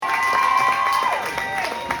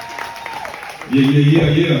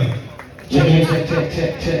Yeah. Check,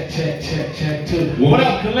 2. What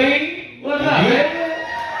up, Khalid? What's up,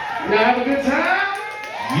 man? Y'all have a good time?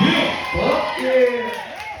 Yeah. Fuck yeah.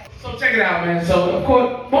 So check it out, man. So, of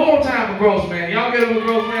course, one more time for Gross, man. Y'all get it with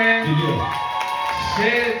Gross, man? Yeah.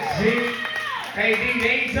 Shit. Hey, they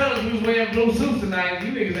ain't tell us we was wearing blue suits tonight.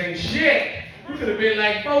 You niggas ain't shit. We could have been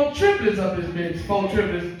like 4 triplets up this bitch. 4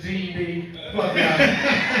 triplets, GED. Fuck y'all.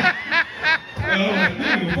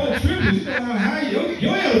 4 triplets, you know how high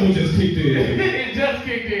your elbow just kicked in. It just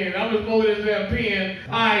kicked in. I'm just holding this damn pen.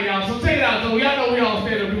 Alright, y'all. So check it out. So y'all know we all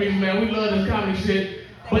stand up comedians, man. We love this comedy shit.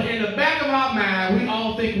 But in the back of our mind, we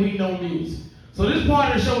all think we know music. So this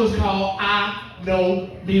part of the show is called I Know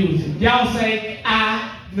Music. Y'all say,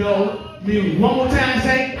 I know music. One more time,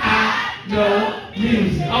 say, I know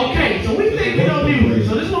music. Okay, so we think we know music.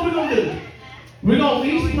 So this is what we're gonna do. We're gonna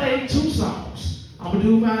each play 2 songs. I'm gonna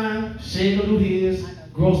do mine, Shane gonna do his,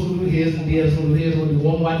 Gross gonna do his, and Dale's gonna do his, we're gonna do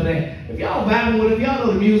one more after that. If y'all vibing with it, if y'all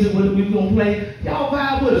know the music we're gonna play, y'all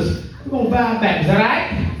vibe with us. We're gonna vibe back, is that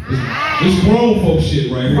alright? This grown folk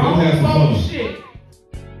shit right here. Grown folk shit.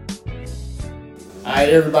 Alright,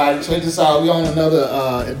 everybody, check this out. We're on another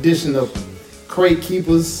edition of Crate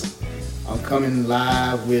Keepers. I'm coming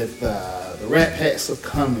live with the Ratt Packs of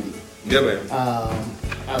Comedy. Yeah, man.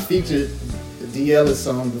 I featured D. Ellis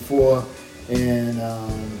on before, and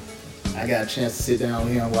I got a chance to sit down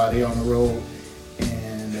with him while they're on the road.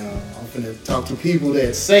 And I'm finna talk to people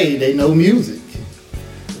that say they know music.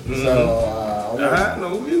 Mm-hmm. So I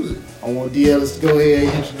know music. I want D. Ellis to go ahead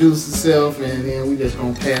and introduce himself, and then we just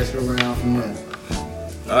gonna pass it around from there.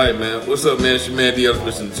 All right, man. What's up, man? It's your man D. Ellis,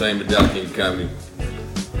 Mr. Entertainment, Dallas King Comedy.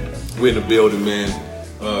 We in the building, man.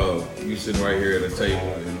 You sitting right here at a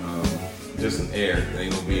table, and just an air. There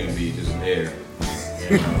ain't no B&B, just an air.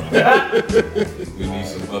 And, we need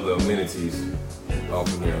some other amenities off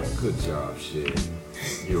of there. Good job, shit.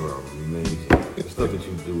 You are amazing. The stuff that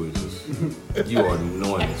you do is just, you are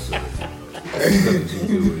anointed, sir. The stuff that you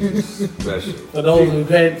do is just special. For those who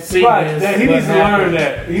can't see this, he needs to learn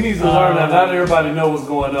that. He needs to learn that. Not everybody knows what's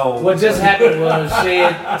going on. What just happened was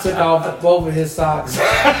Shed took off both of his socks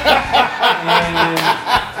and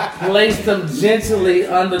placed them gently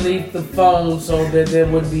underneath the phone so that there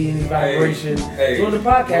wouldn't be any vibration during the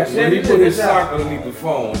podcast. When he put his sock underneath the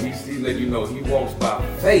phone, he let you know he walks by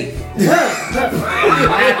faith.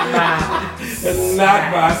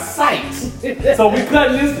 Not by sight. So we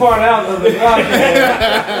cutting this part out of the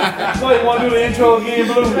podcast. So you want to do the intro again,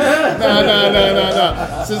 Blue?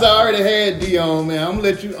 No. Since I already had D on, man, I'm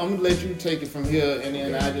gonna let you take it from here, and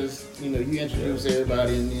then I just, you introduce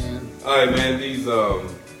everybody, and then. All right, man.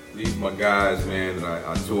 These my guys, man, that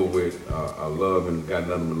I tour with. I love and got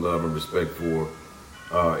nothing but love and respect for.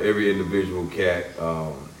 Every individual cat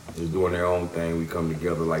is doing their own thing. We come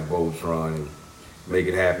together like Voltron and make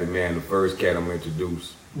it happen, man. The first cat I'm gonna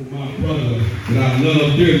introduce. My brother that I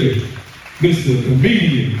love dearly, Mr.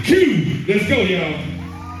 Comedian Q. Let's go, y'all.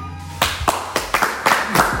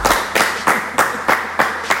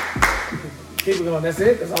 Keep it going. That's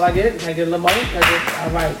it. That's all I get. Can I get a little money?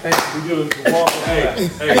 All right. Thank you.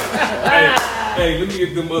 Hey, let me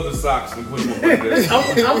get them other socks and put them up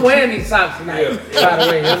there. I'm wearing these socks tonight. Yeah. By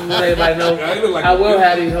the way, just to let everybody know, Like I will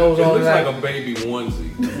have these hoes on. It looks like a baby onesie.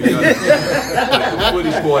 To be honest. Like the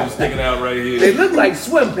footy part is sticking out right here. They look like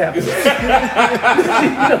swim peppers.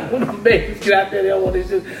 When them babies get out there, they don't want this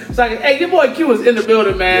shit. So hey, your boy Q is in the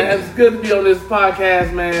building, man. Yeah. It's good to be on this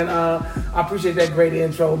podcast, man. I appreciate that great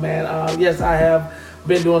intro, man. Yes, I have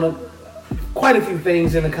been doing quite a few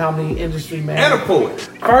things in the comedy industry, man. And a poet.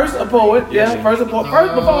 First a poet, yeah. First before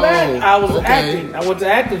that, I was acting. I went to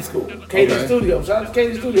acting school, Katie Studio. Shout out to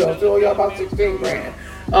Katie Studio. I still owe y'all about $16,000.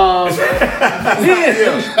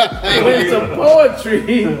 Then went to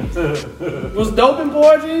poetry. Was dope in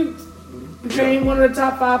poetry. Became one of the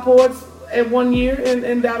top 5 poets at 1 year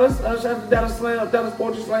in Dallas. Shout out to Dallas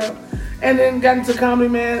Poetry Slam. And then got into comedy,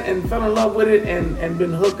 man, and fell in love with it, and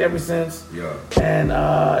been hooked ever since. Yeah. And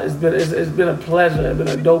it's been a pleasure. It's been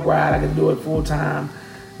a dope ride. I can do it full time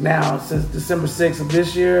now since December 6th of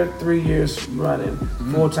this year. 3 years running,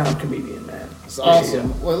 full time comedian, man. It's awesome.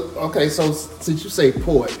 Yeah. Well, okay, so since you say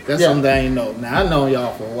poet, that's something I ain't know. Now I know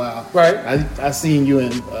y'all for a while. Right. I seen you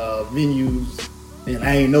in venues, and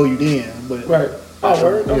I ain't know you then, but right. Oh,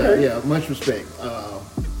 word. Okay. Yeah. Much respect.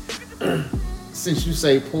 Since you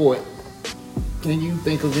say poet, can you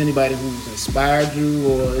think of anybody who's inspired you,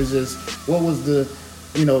 or is this, what was the,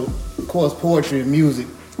 of course, poetry and music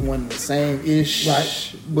one the same-ish,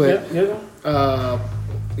 right? But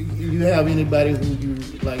you have anybody who you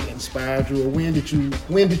like inspired you, or when did you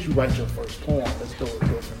write your first poem? Let's go from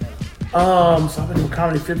there. So I've been doing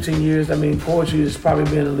comedy 15 years. I mean, poetry has probably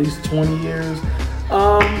been at least 20 years.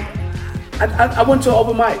 I went to an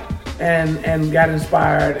open mic and got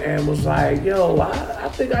inspired and was like, yo, I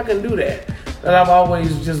think I can do that. But I've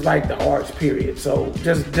always just liked the arts, period. So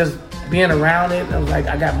just being around it, I was like,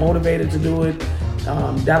 I got motivated to do it.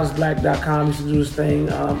 DallasBlack.com used to do this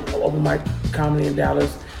thing, open mic comedy in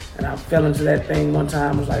Dallas. And I fell into that thing one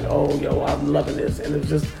time. I was like, oh, yo, I'm loving this. And it's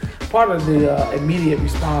just part of the immediate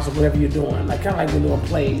response of whatever you're doing. Like kind of like when you're doing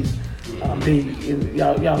plays.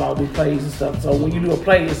 Y'all all do plays and stuff. So when you do a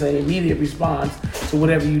play, it's an immediate response to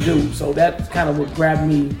whatever you do. So that's kind of what grabbed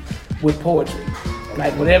me with poetry.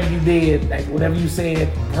 Like whatever you did, like whatever you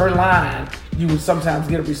said per line, you would sometimes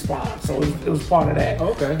get a response. So it was part of that.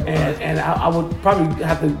 Okay. And I would probably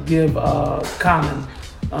have to give Common,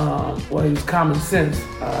 he was Common Sense,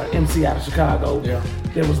 MC out of Chicago. Yeah.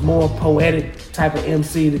 There was more poetic type of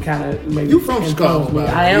MC to kind of maybe. You from Chicago, me. man?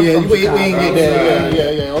 I am from Chicago. We ain't get that.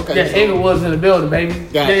 Yeah. Okay. Yeah, Englewood's in the building, baby.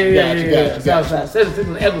 Gotcha. Southside, 76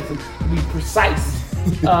 and Eggleston, to be precise.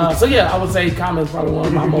 So yeah, I would say Common is probably one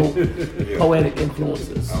of my more poetic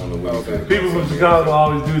influences. I don't know what People from Chicago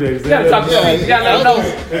always do that. You gotta talk to them. You gotta let them know.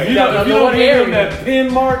 If you don't give them that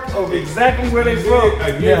pin mark of exactly where they from,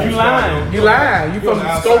 you lying. You lying. You from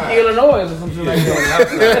Skokie, Illinois, or some shit like that.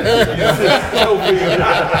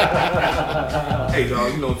 Hey,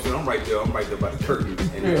 dog, you know what I'm saying? I'm right there by the curtain.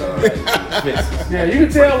 Yeah, you can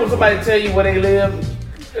tell when somebody tell you where they live.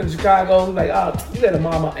 In Chicago, like, oh, you got a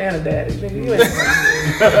mama and a daddy. Nigga, you ain't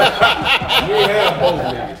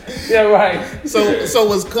Yeah, right. So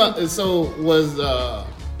was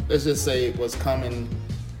let's just say it was Common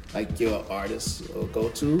like your artist or go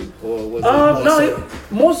to, or was it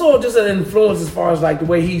more so just an influence as far as like the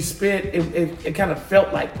way he spit. It kind of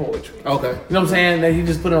felt like poetry. Okay. You know what I'm saying? That he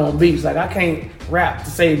just put it on beats. Like I can't rap to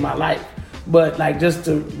save my life. But like just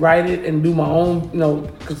to write it and do my own,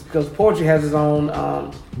 because poetry has its own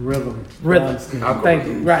rhythm. Thank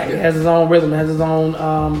you. Right, it has its own rhythm, it has its own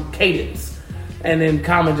cadence, and then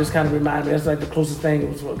Common just kind of reminded me. That's like the closest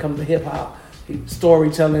thing when it comes to hip hop,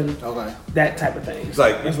 storytelling, that type of thing. It's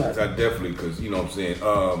like I definitely, because you know what I'm saying.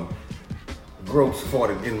 Gross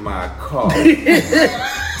farted in my car.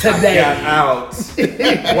 Today. I got out,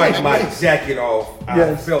 wiped my jacket off.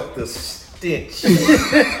 I felt the stench.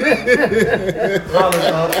 Hollered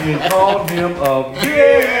up and called him a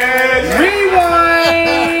Rewind!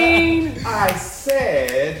 I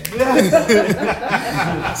said.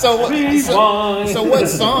 So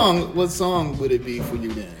what song would it be for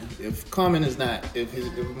you then? If Common is not, if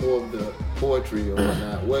more of the poetry or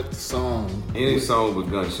whatnot, what song? Any song with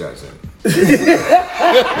gunshots in it.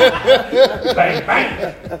 Bang,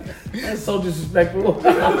 bang. That's so disrespectful.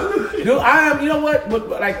 You know what? But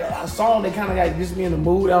like a song that kind of like gets me in the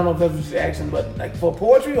mood. I don't know if that's what you're asking, but like for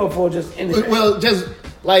poetry or for just anything. Well, just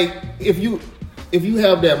like if you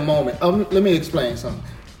have that moment. Let me explain something.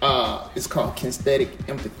 It's called kinesthetic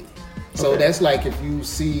empathy. So that's like if you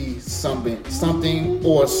see something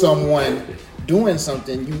or someone doing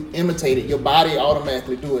something, you imitate it. Your body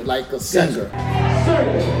automatically do it, like a singer.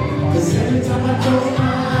 Cause every time I close my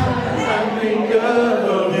eyes, I think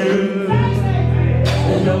of you.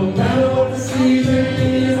 And no matter what the season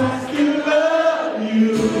is, I still love you.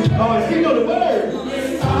 Oh, you know the word.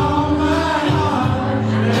 It's all my heart,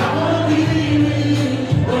 and I wanna be with you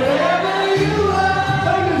wherever you are.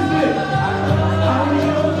 Like this. I'm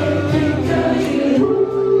your king.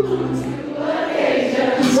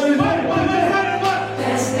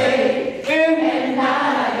 That's day and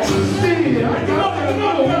night. See, I go.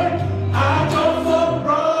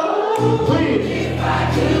 If I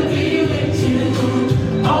could be with you,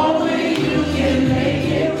 only you can make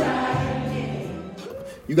it right.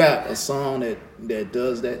 You got a song that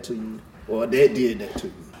does that to you, or that did that to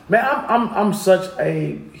you? Man, I'm such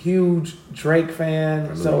a huge Drake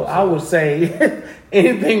fan, so I would say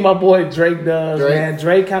anything my boy Drake does, man.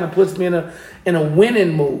 Drake kind of puts me in a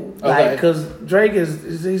winning mood, like because Drake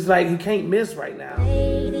he's like he can't miss right now.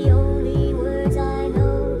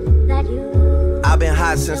 I've been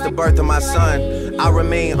hot since the birth of my son. I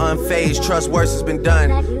remain unfazed, trust worse has been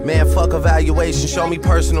done. Man, fuck evaluation, show me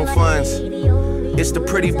personal funds. It's the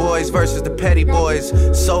pretty boys versus the petty boys.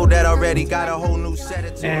 Sold that already, got a whole new set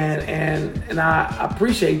of toys. And I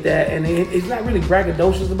appreciate that. And he's not really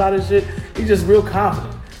braggadocious about his shit. He's just real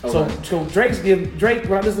confident. So Drake,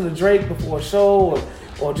 when I listen to Drake before a show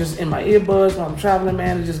or just in my earbuds when I'm traveling,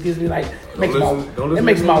 man, it just gives me like, it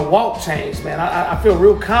makes my walk change, man. I feel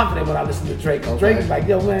real confident when I listen to Drake. Drake is like,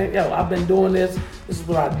 yo, man, I've been doing this. This is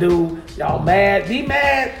what I do. Y'all mad? Be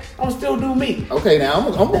mad. I'm still do me. Okay, now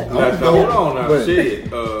I'm hold on now. Shit.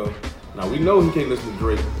 Now we know he can't listen to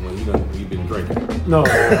Drake when he been drinking. No.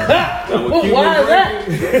 Now, when Q Why is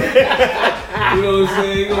drinking, you know what I'm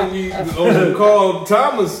saying? He gonna be on the call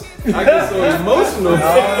Thomas. I get so emotional.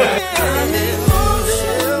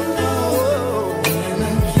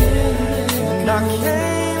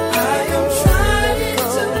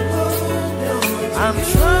 I'm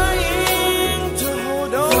trying to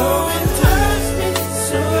hold on.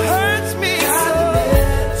 It hurts me so.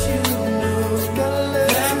 Gotta let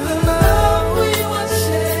you know we was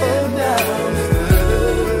shared.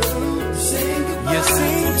 You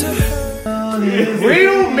seem to hurt.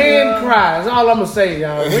 Real men cry. That's all I'm gonna say,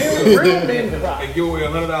 y'all. Real men cry. And give away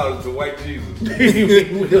 $100 to White Jesus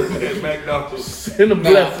at McDonald's. Send a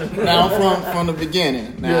blessing. Now from the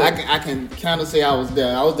beginning. Now I can kind of say I was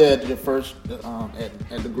there. I was there at the first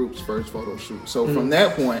at the group's first photo shoot. So from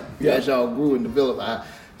that point, as y'all grew and developed,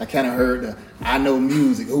 I kind of heard I know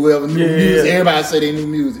music. Whoever knew music, everybody said they knew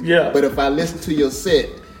music. Yeah. But if I listen to your set,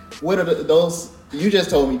 what are those? You just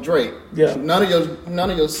told me Drake. Yeah. None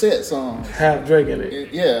of your set songs have Drake in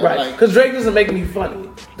it. Yeah. Right. Because Drake doesn't make me funny.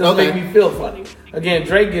 Doesn't make me feel funny. Again,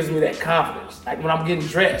 Drake gives me that confidence. Like when I'm getting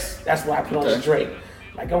dressed, that's why I put on the Drake.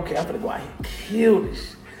 Like, okay, I'm gonna go out here and kill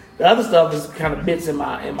this. The other stuff is kind of bits in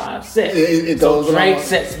my set. So Drake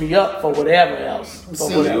sets me up for whatever else.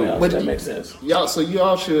 That makes sense. Y'all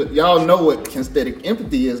know what kinesthetic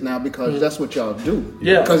empathy is now because that's what y'all do.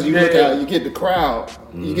 Yeah. Because you look out, you get the crowd.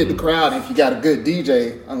 You get the crowd, and if you got a good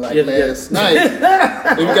DJ, unlike last night,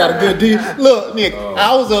 if you got a good DJ. Look, Nick,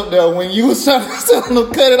 I was up there when you was trying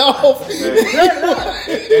to cut it off.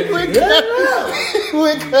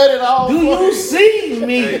 We cut it off. Do you see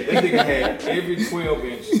me? Hey, this nigga had every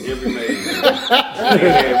 12-inch ever made. Nigga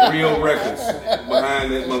had real records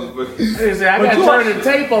behind that motherfucker. They say, I got to turn the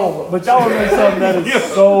tape over. But y'all want to know something that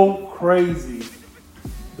is so crazy.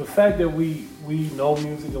 The fact that we know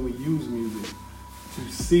music and we use music to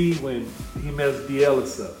see when he messed D.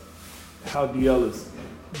 Ellis up, how D. Ellis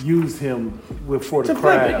used him for the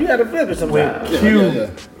crowd. You had to flip it sometimes. When Q,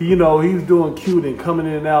 you know, he was doing Q and coming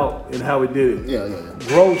in and out and how he did it.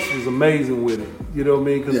 Yeah. Roach was amazing with it. You know what I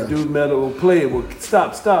mean? Because the dude metal will play it. Well,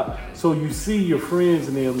 stop. So you see your friends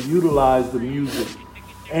and them utilize the music.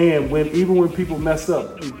 And even when people mess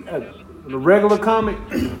up, the regular comic,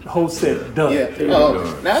 the whole set done. Yeah.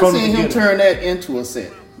 Now I've seen him turn that into a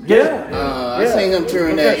set. I seen him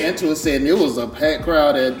turn that into a set, and it was a packed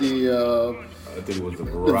crowd at the. I think it was the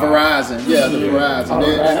Verizon. Yeah, the Verizon.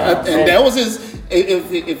 And that was his.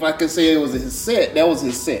 If I could say it was his set, that was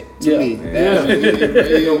his set to me.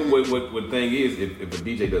 You know what thing is, if a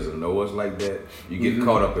DJ doesn't know us like that, you get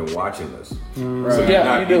caught up in watching us. Right. So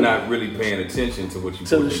you're not really paying attention to what you're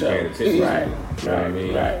paying attention to. Right. You know what I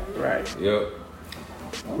mean? Right. Yep.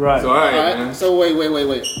 Right. So all right, man. So wait.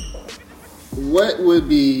 What would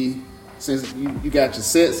be, since you got your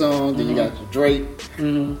set songs, then you got your Drake.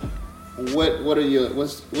 What are your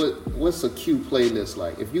what's a Q playlist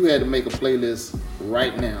like? If you had to make a playlist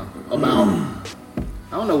right now about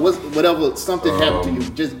I don't know whatever something happened to you,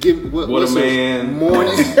 just give what's a man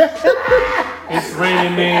morning. It's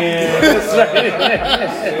raining, man.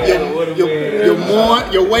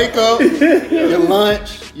 Your wake up, your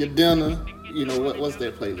lunch, your dinner. You know what's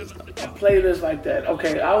that playlist like? A playlist like that.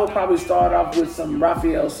 Okay, I would probably start off with some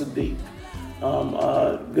Raphael Sadiq.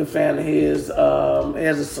 Good fan of his.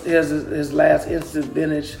 He has his last Instant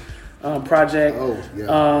Vintage project. Oh,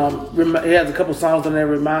 yeah. He has a couple songs on there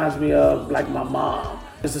that reminds me of like my mom.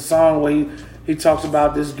 It's a song where he talks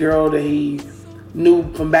about this girl that he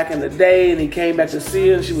knew from back in the day, and he came back to see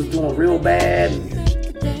her, and she was doing real bad.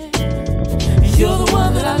 You're the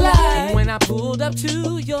one that I like. When I pulled up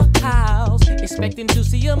to your house, expecting to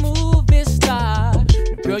see a movie star,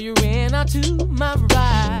 girl, you ran out to my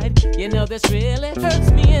ride. You know this really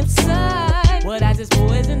hurts me inside. What has this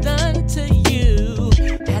poison done to you?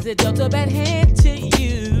 Has it dealt a bad hand to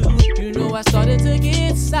you? You know I started to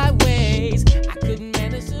get sideways. I couldn't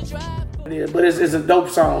manage to drive. Yeah, but it's a dope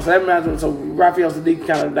song. So that reminds me. So Raphael Sadiq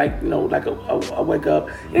kind of like like a wake up.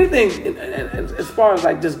 Anything as far as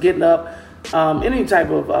like just getting up. Any type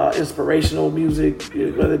of inspirational music,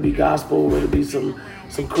 whether it be gospel, whether it be some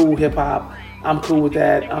cool hip hop, I'm cool with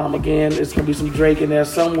that. Again, it's gonna be some Drake in there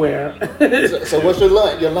somewhere. So what's your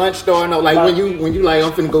lunch? Your lunch starting out like when you like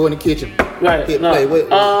I'm finna go in the kitchen. Right.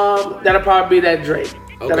 That'll probably be that Drake.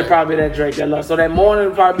 Okay. That'll probably be that Drake. So that morning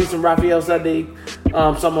will probably be some Raphael Sadiq,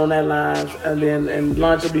 something on that line, and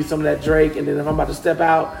lunch will be some of that Drake. And then if I'm about to step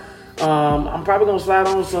out, I'm probably gonna slide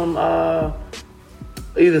on some.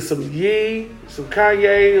 Either some Ye, some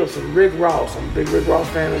Kanye, or some Rick Ross. I'm a big Rick Ross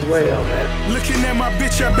fan as well, man. Looking at my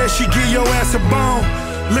bitch, I bet she give your ass a bone.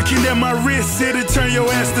 Looking at my wrist, it'll turn your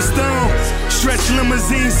ass to stone. Stretch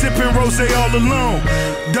limousine, sipping rosé all alone.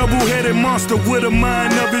 Double-headed monster with a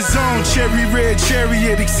mind of his own. Cherry red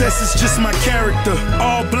chariot, excess is just my character.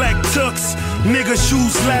 All black tux, nigga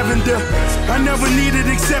shoes lavender. I never needed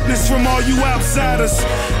acceptance from all you outsiders.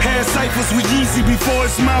 Had ciphers with Yeezy before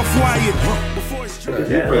his mouth wired.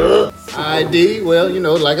 ID, well, you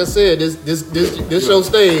know, like I said, this show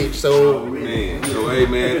stage, so. Man, so hey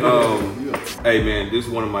man, this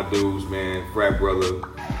is one of my dudes, man, frat brother.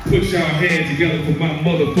 Put y'all hands together for my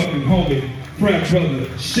motherfucking homie, frat brother,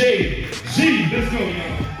 Shay G. Let's go,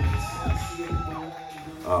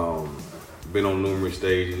 y'all. Been on numerous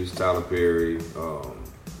stages, Tyler Perry.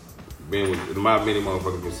 Been with many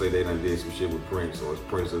motherfuckers can say they done did some shit with Prince, or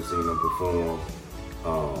Prince have seen them perform.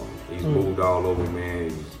 He's moved all over, man.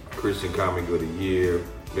 He's Christian Comic of the Year.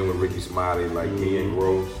 Been with Ricky Smiley, like me and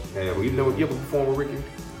Gross. You ever performed with Ricky?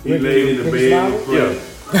 He laid in the bed with Prince.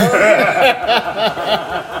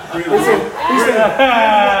 Prince woke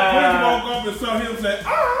up and saw him say,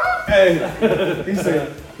 Hey,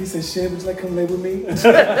 he said, Shay, would you like to come lay with me?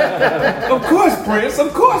 Of course, Prince.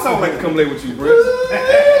 Of course I would like to come lay with you, Prince.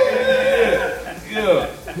 Yeah.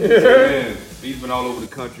 Man, he's been all over the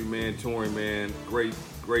country, man, touring, man. Great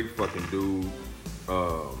fucking dude.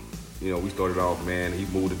 You know, we started off, man. He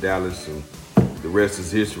moved to Dallas, and the rest is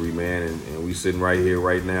history, man. And we sitting right here,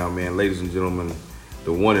 right now, man. Ladies and gentlemen,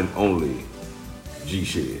 the one and only G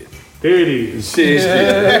Shed. There it is. Shit.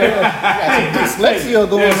 Dyslexia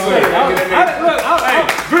going on.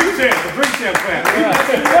 Drink champ fan.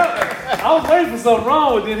 I was waiting for something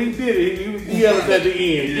wrong, but then he did it. He yelled at the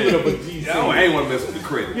end. Give it up a G. I ain't want to mess with the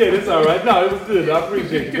credit. Yeah, that's all right. No, it was good. I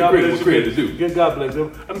appreciate it. God bless you. Credit to do. Good, God bless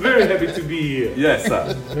you. I'm very happy to be here. Yes,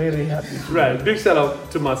 sir. Very happy. Right. Big shout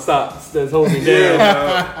out to my socks that's holding me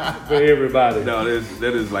down for everybody. No,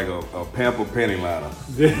 that is like a pamper panty liner.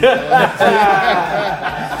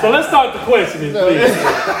 So let's start the questioning, please.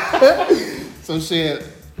 So Shed,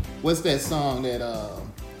 what's that song that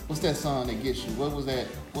gets you?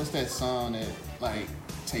 What's that song that like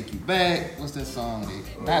take you back? What's that song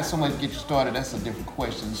that not so much get you started? That's a different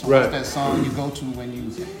question. So right. What's that song you go to when you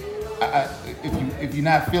if you're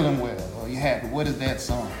not feeling well or you're happy? What is that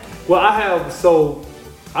song? Well, I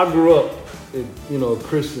grew up in,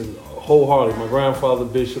 Christian wholeheartedly. My grandfather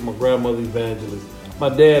bishop, my grandmother evangelist. My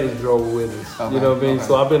dad is Jehovah's Witness. Okay, you know what I mean? Okay.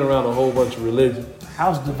 So I've been around a whole bunch of religion.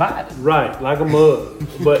 House divided. Right, like a mug.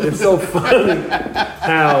 But it's so funny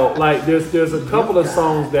how like there's a couple of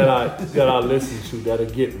songs that I listen to that'll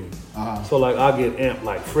get me. Uh-huh. So like I get amped.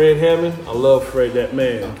 Like Fred Hammond, I love Fred, that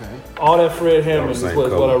man. Okay. All that Fred Hammond is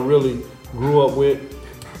what I really grew up with.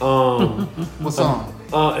 What song?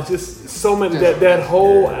 It's just so many that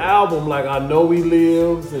whole album. Like I Know He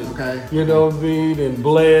Lives, and you know what I mean, and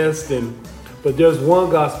Blessed, but there's one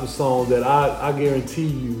gospel song that I guarantee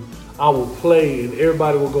you I will play and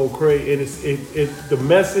everybody will go crazy. And it's the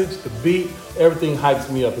message, the beat, everything hypes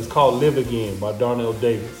me up. It's called "Live Again" by Darnell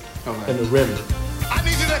Davis and the Remnant. I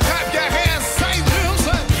need you to clap your hands, say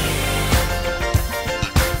music.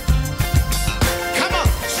 Come on,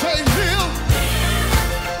 say real.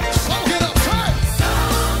 So get up, say.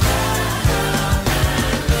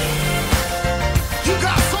 You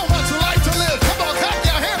got so much life to live. Come on, clap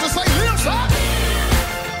your hands and say live, son.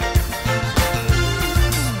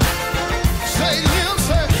 Say live,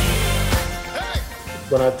 say. Hey.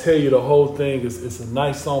 But I tell you, the whole thing it's a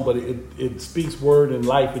nice song, but it speaks word and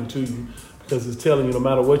life into you. Because it's telling you no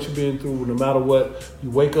matter what you've been through, no matter what,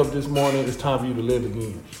 you wake up this morning, it's time for you to live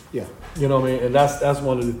again. Yeah. You know what I mean? And that's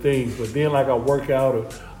one of the things. But then like I work out or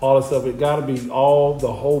all this stuff, it gotta be the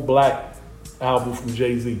whole Black album from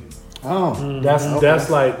Jay-Z. Oh. That's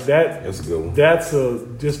like that. That's a good one. That's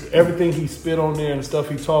just everything he spit on there and the stuff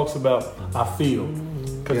he talks about, I feel.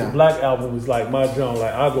 Because the Black album is like my genre,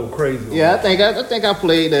 like I go crazy. Yeah, I think I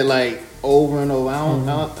played that like over and over.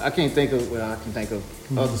 I can't think of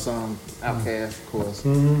other songs, Outkast, of course.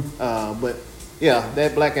 But yeah,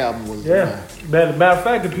 that Black album was. Yeah. Matter of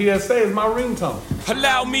fact, the PSA is my ringtone.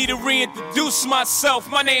 Allow me to reintroduce myself.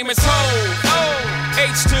 My name is Ho.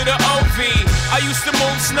 H to the OV. I used to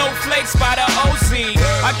move snowflakes by the OZ.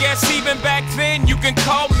 I guess even back then you can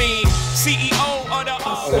call me CEO of the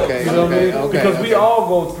O. Okay, you know what I mean? Because we all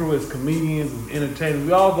go through as comedians and entertainers,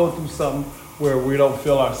 we all go through something where we don't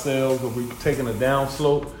feel ourselves or we're taking a down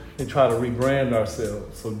slope and try to rebrand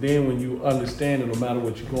ourselves. So then when you understand it, no matter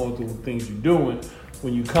what you're going through, the things you're doing,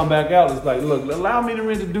 when you come back out, it's like, look, allow me to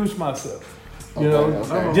reintroduce myself. You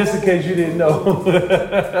know, just in case you didn't know.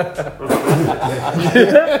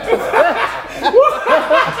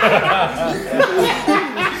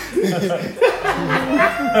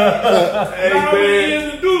 Hey, man.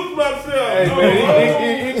 Introduce myself. Hey,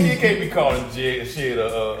 man, he can't be calling shit a G.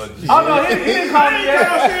 Oh, no, he didn't call me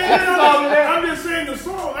that. I'm just saying the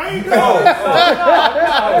song. I ain't Oh, calling it.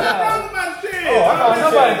 no.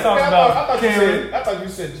 Somebody talking about Karen. I thought you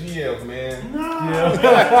said GF, man. No.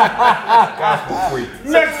 Gospel freak.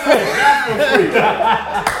 Next thing.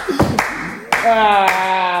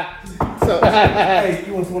 Hey,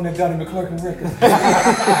 you want someone that got him a McClurkin record? The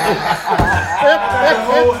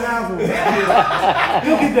whole album.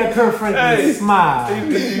 You'll get that Kurt Franklin smile.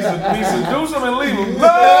 He seduce him and leave him.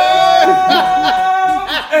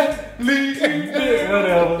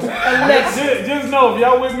 Whatever. Just know, if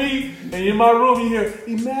y'all with me and in my room, you hear,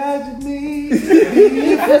 imagine me, be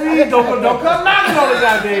free. Don't come knocking on the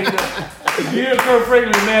goddamn door. You hear Kurt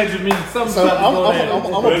Franklin, imagine me. Something's about to go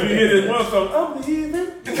down. But if you hear this one song, I'm leaving.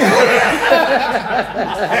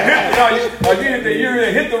 You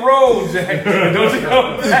hit the road, Jack. Don't you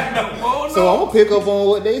come back no more? So I'm gonna pick up on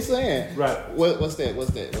what they saying. Right. What's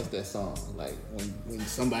that song? Like when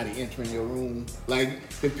somebody entering your room, like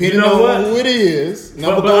depending on who it is,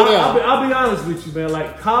 number go down. I'll be honest with you, man.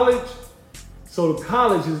 Like college. So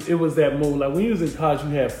college it was that move. Like when you was in college,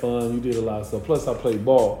 you had fun, you did a lot of stuff. Plus I played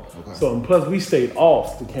ball. Okay. So and plus we stayed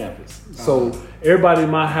off the campus. So everybody in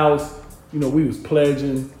my house, we was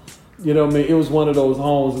pledging. You know what I mean? It was one of those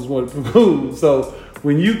homes. It was one of the schools. So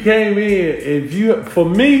when you came in, for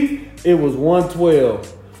me, it was 112.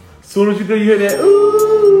 As soon as you hear that,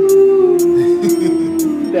 ooh,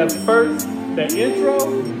 that intro.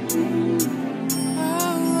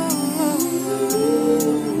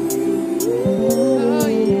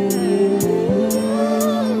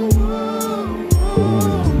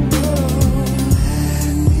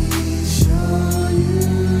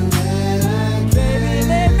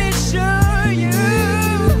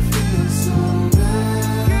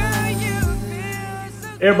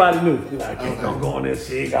 Everybody knew. Like, don't go on that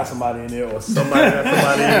shit. Got somebody in there, or somebody got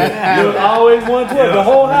somebody in there. It was always 112. The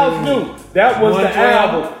whole house knew that was the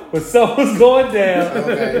album. When something was going down,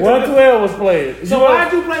 112 was playing. So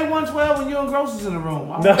why'd you play 112 when you and Gross was in the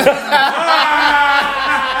room?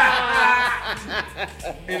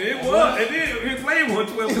 And it was. And then he played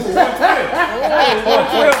 112.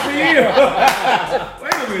 112 p.m.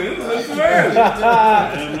 Wait a minute. This is too early.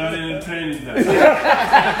 I'm not entertaining that.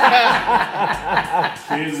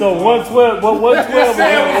 So 112. What 112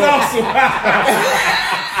 was awesome.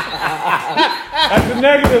 That's a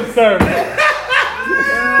negative, sir.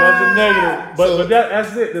 That's a negative. But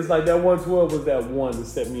that's it. It's like that 112 was that one that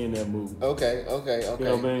set me in that mood. Okay. You know what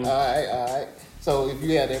I mean? All right. So if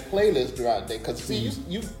you had that playlist throughout there, because see,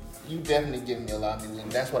 you definitely give me a lot of music,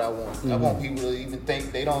 and that's what I want. I want people to even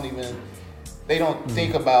think they don't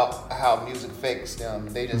think about how music affects them.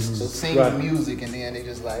 They just sing the music, and then they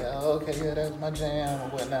just like, oh, okay, yeah, that's my jam or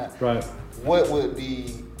whatnot. Right. What would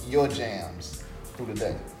be your jams through the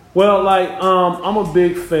day? Well, like I'm a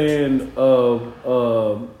big fan of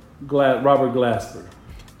Robert Glasper.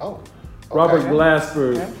 Oh. Okay. Robert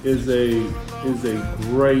Glasper is a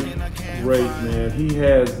great man. He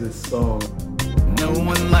has this song. No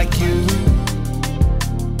one like you.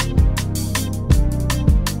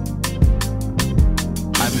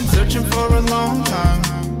 I've been searching for a long time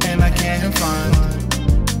and I can't find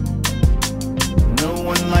no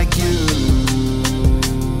one like you.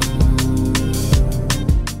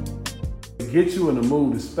 Get you in the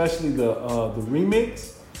mood, especially the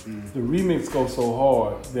remix. The remix goes so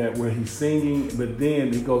hard that where he's singing, but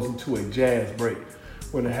then he goes into a jazz break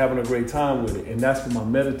where they're having a great time with it. And that's for my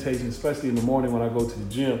meditation, especially in the morning when I go to the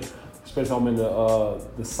gym, especially I'm in the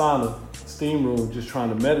sauna, steam room, just trying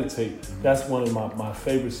to meditate. That's one of my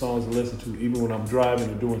favorite songs to listen to, even when I'm driving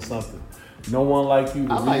or doing something. No One Like You,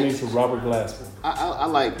 the remix of Robert Glasper. I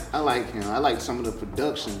like him. I like some of the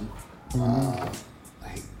production.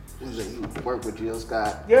 He worked with Jill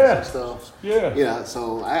Scott and stuff. Yeah,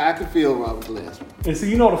 so I can feel Robert Glasper. And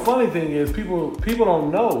see, the funny thing is people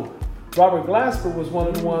don't know Robert Glasper was one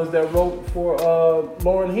of the ones that wrote for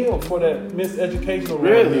Lauryn Hill for that Miseducational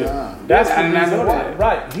record. Yeah. That's the reason why.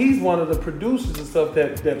 Right. He's one of the producers and stuff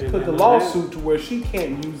that put the lawsuit to where she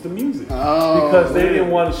can't use the music. Because she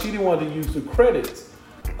didn't want to use the credits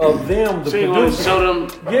of them, the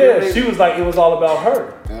producers. She was like, it was all about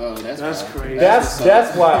her. Oh, that's crazy.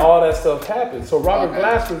 That's why all that stuff happened. So Robert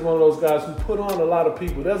Glasper is one of those guys who put on a lot of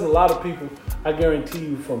people. There's a lot of people, I guarantee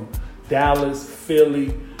you, from Dallas,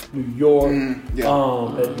 Philly, New York,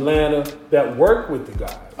 Atlanta, that work with the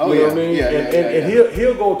guy. You know what I mean? And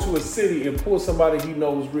he'll go to a city and pull somebody he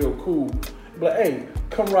knows real cool. Be like, hey,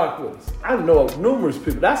 come rock with us. I know of numerous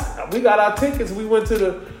people. We got our tickets. We went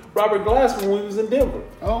to Robert Glasper when we was in Denver.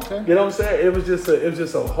 Oh, okay. You know what I'm saying? It was just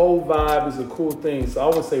a whole vibe. It's a cool thing. So I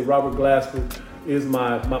would say Robert Glasper is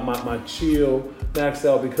my chill max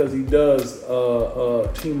out because he does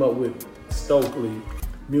team up with Stokely,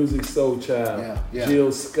 Music Soul Child,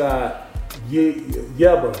 Jill Scott,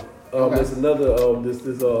 Yebba. There's another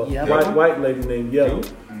white lady named Yebba,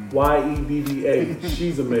 Yebba.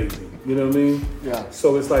 She's amazing. You know what I mean? Yeah.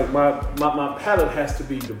 So it's like my palette has to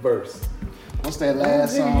be diverse. What's that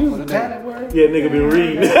last song for the day? Yeah, nigga been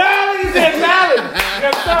reading. He said palette.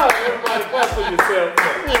 That's all. Everybody clap for yourself.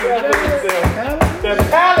 That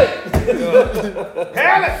palette.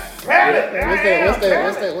 Palette.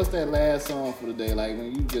 What's that last song for the day? Like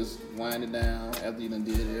when you just wind it down after you done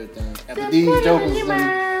did everything. After these jokers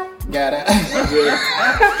got out.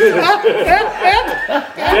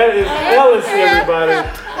 That is Ellis, everybody.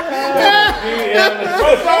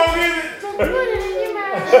 What song is it?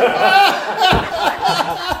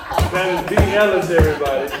 That is D. Ellis,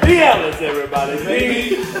 everybody. D. Ellis, everybody.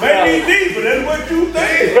 Maybe deep, but that's what you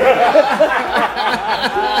think.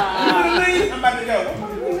 I'm about to go.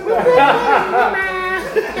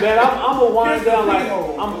 Man, I'm a wind down like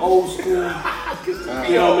I'm old school.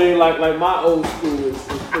 You know what I mean? Like my old school is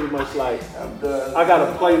pretty much like I got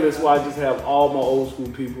a playlist where I just have all my old school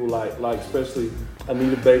people like especially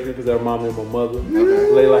Anita Baker because that reminds me of my mother.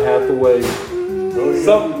 Layla Hathaway.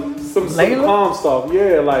 Some calm stuff,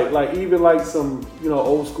 yeah, like even like some,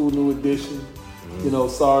 old school New Edition,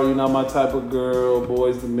 Sorry You're Not My Type of Girl,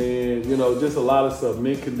 Boys to Men, just a lot of stuff,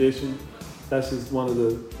 Mint Condition. That's just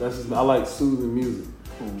I like soothing music.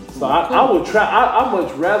 So I would try. I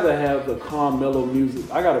much rather have the calm, mellow music.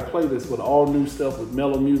 I got a playlist with all new stuff with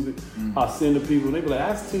mellow music. I send to people, and they be like,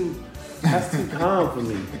 "That's too calm for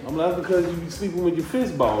me." I'm like, "That's because you be sleeping with your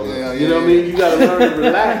fist balled up." You know what I mean? You got to learn to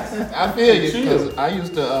relax. I feel you because I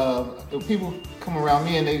used to. The people come around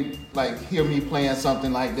me and they like hear me playing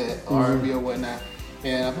something like that, R&B or whatnot,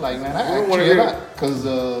 and I'm like, "Man, I want to hear that," because.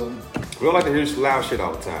 We don't like to hear loud shit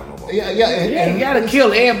all the time no more. Yeah, and you gotta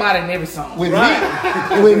kill everybody in every song. With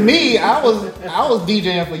me, I was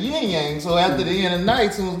DJing for Yin Yang. So after the end of the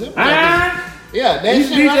night, soon as them that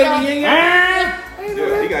shit DJ for Yin Yang.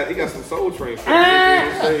 Yeah, he got some Soul Train.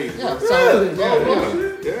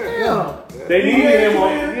 They needed him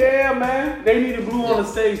on. Yeah, man. They needed Blue on the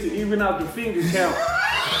stage to even out the finger count.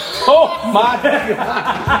 Oh my God.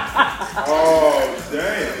 Oh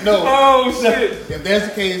damn. No. Oh shit. If that's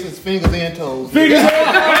the case, it's fingers and toes. Fingers and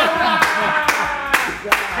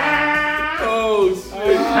toes. Oh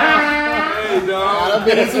shit. Hey dog. I've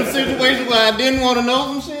been in some situations where I didn't want to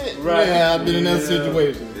know some shit. Right. Yeah, I've been in that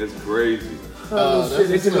situation. It's crazy. Oh shit!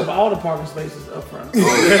 They took up all the parking spaces up front. You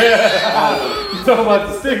talking about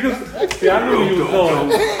the stickers? Yeah, I knew you was going.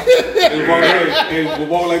 And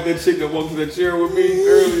walk like that chick that walked to that chair with me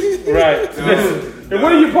earlier. Right. And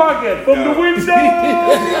where do you park at? From the window to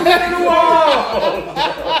the wall.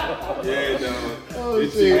 Yeah, no.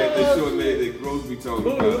 This short lady that Gross be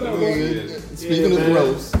talking about. Speaking of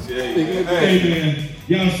gross. Hey man,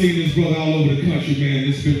 y'all seen this brother all over the country, man.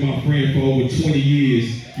 This has been my friend for over 20 years.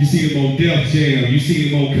 You see him on Def Jam. You see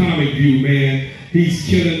him on Comic View, man. He's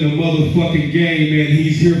killing the motherfucking game, man.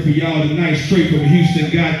 He's here for y'all tonight, straight from Houston,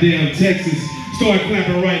 goddamn Texas. Start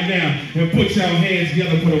clapping right now and put y'all hands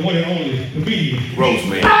together for the one and only comedian. Gross,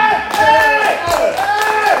 man.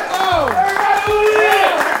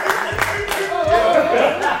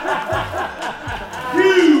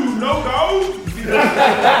 You no go.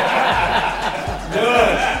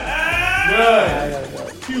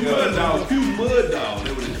 Q mud dog.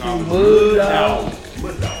 They would call mud dog.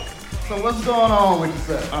 So what's going on with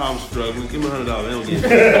yourself? I'm struggling. Give me $100. They don't get it.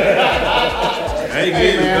 Hey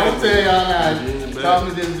man, I'm gonna tell y'all now. Talking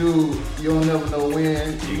to this dude, you don't never know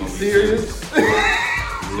when. You serious?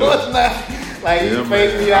 What's not? Like he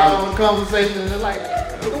faked me out on a conversation and it's like,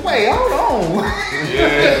 wait, hold on.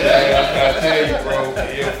 Yeah, I tell you, bro.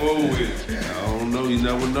 Yeah, fool with it. I don't know. You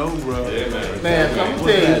never know, bro. Yeah, man. Man, so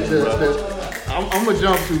I'm gonna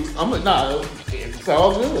tell you, I'm gonna jump to. It's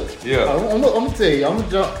all good. Yeah. I'm gonna tell you. I'm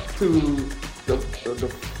gonna jump to the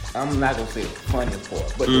I'm not gonna say the funniest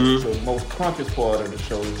part, but the most crunchiest part of the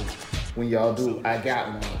show is when y'all do I Got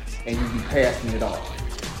One and you be passing it off.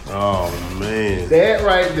 Oh man. That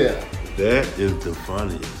right there. That is the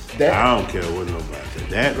funniest. I don't care what nobody says.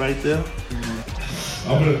 That right there.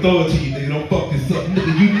 I'm gonna throw it to you, nigga. Don't fuck this up,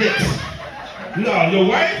 nigga. You next. No, your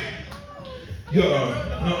wife?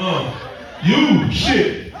 You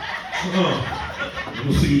shit.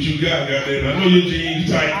 We'll see what you got there. I know your jeans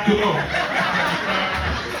tight. Come on.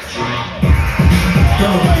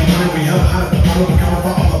 Nobody told me how hot the power of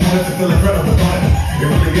all the points to feel incredible. You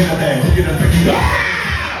really get there. You get a picture.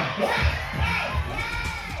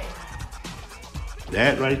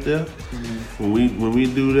 that right there. When we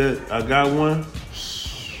do that, I got one.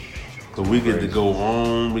 Cause we get to go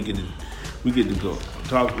home. We get to go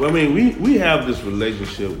talk. I mean, we have this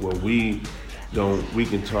relationship where we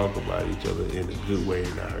can talk about each other in a good way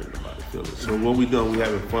and not hurt nobody's feelings. So what we doing? We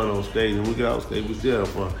having fun on stage, and we get out stage, we still have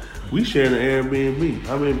fun. We sharing an Airbnb.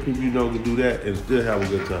 How many people you know can do that and still have a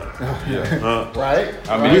good time? Right.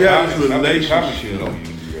 I mean, we have this relationship.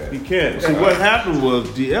 He can't. So what happened was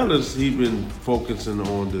DeEllis, he been focusing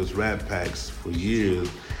on this Rat Packs for years,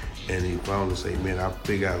 and he finally say, man, I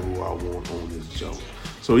figure out who I want on this show.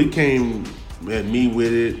 So he came at me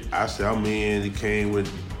with it. I said, I'm in. He came with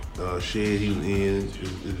Shed, he was in.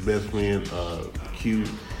 His best friend, Q,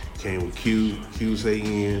 came with Q. Q say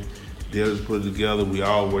in. DeEllis put it together. We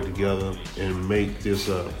all work together and make this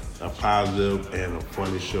a positive and a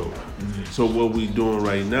funny show. Mm-hmm. So what we doing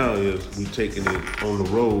right now is we taking it on the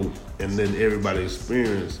road and letting everybody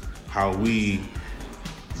experience how we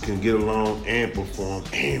can get along and perform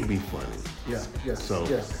and be funny. Yeah. So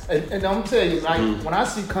and I'm gonna tell you, like when I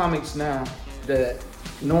see comics now, that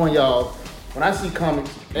knowing y'all, when I see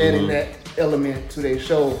comics adding that element to their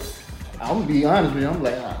show, I'm gonna be honest with you. I'm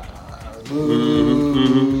like,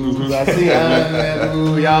 boo. I see,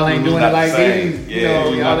 y'all ain't doing it like these. You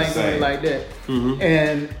know, y'all ain't doing it like that.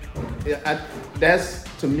 And that's,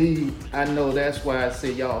 to me, I know that's why I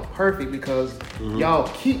say y'all perfect, because y'all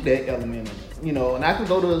keep that element in it. You know, and I can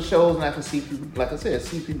go to the shows and I can see people, like I said,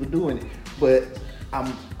 see people doing it, but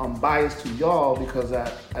I'm biased to y'all because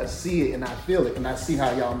I see it and I feel it and I see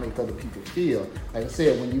how y'all make other people feel. Like I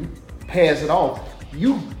said, when you pass it off,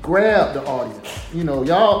 you grab the audience. You know,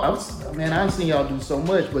 y'all, I've seen y'all do so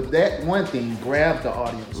much, but that one thing, grab the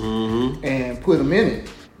audience and put them in it.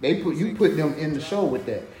 You put them in the show with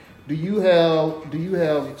that. Do you have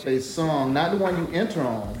a song, not the one you enter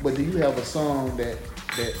on, but do you have a song that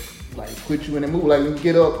like put you in the mood, like when you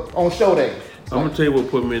get up on show day? I'm gonna tell you what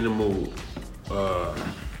put me in the mood.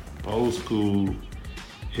 Old school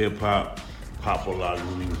hip hop, popular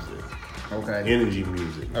music. Okay. Energy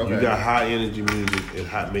music. Okay. You got high energy music, it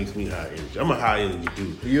makes me high energy. I'm a high energy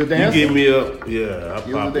dude. You a dancer? You get me up, yeah. I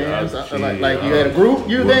pop dance? Like you had a group?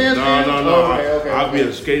 You dance? No. I'll be at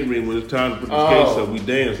a skating ring when it's time to put the skates up. We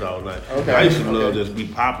dance all night. Okay. I used to love just be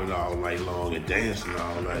popping all night long and dancing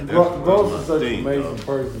all night. Bros is such an amazing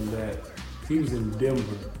person that he was in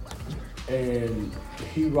Denver and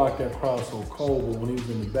he rocked that crowd so cold, but when he was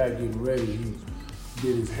in the back getting ready, he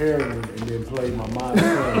did his hair and then played my mind. I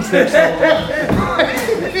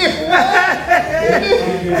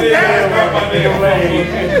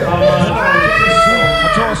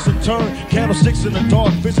toss and turn, candlesticks in the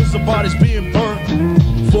dark, visions of bodies being burned.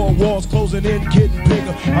 Four walls closing in, getting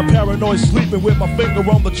bigger. I'm paranoid, sleeping with my finger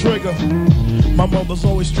on the trigger. My mother's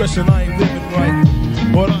always stressing I ain't living right,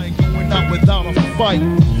 but I ain't going out without a fight.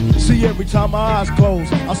 See, every time my eyes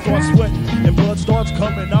close, I start sweating and blood starts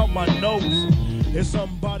coming out my nose. There's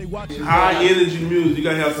somebody watching. High energy music. You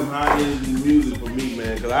gotta have some high energy music for me,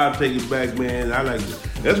 man. Cause I'll take it back, man. I like it.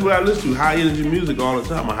 That's what I listen to. High energy music all the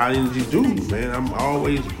time. I'm a high energy dude, man. I'm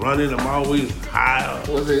always running. I'm always high.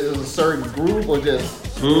 Was it a certain group or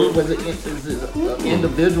just? Was it an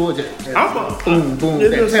individual? Boom.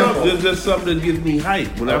 It's just something that gets me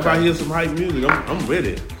hype. Whenever I hear some hype music, I'm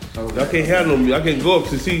ready. Okay. I can't have no music. I can go up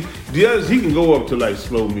to see the others. He can go up to like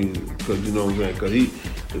slow music, cause you know what I'm saying.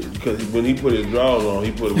 Because when he put his drawers on,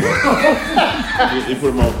 he put them on. He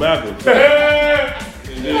put them on backwards.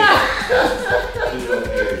 And then,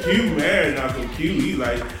 Q married now, so Q, he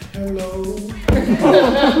like, hello,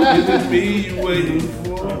 is it me you waiting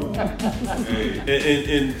for?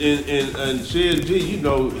 And Shed G, you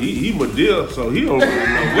know, he my deal, so he don't really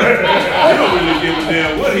know what. He don't really give a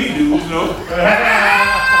damn what he do, you know.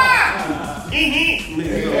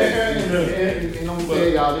 And I'm gonna tell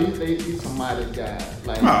y'all, these some modest guys.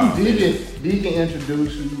 Like D can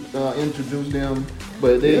introduce them,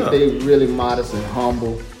 but they really modest and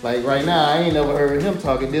humble. Like right now, I ain't never heard him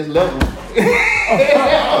talk at this level. Hey,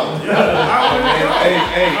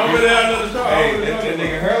 that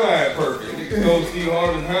nigga hairline perfect. Nigga go see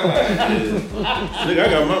Harden's hairline. Nigga, I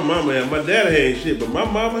got my mama hair. My dad ain't shit, but my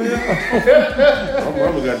mama hair. My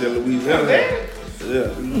mama got that Louisiana hair.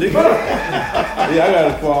 Yeah, nigga. Yeah, I got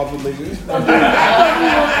a fall for niggas.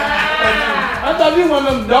 I thought you one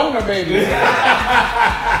of them donor babies.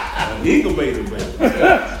 Eagle baby, baby.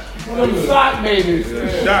 One of them sock babies.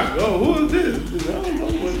 Shock. Oh, who is this? I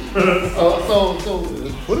don't know. So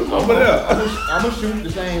what is over there? I'm gonna shoot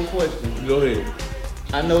the same question. Go ahead.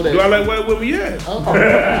 I know that. Do I like white women? Yes.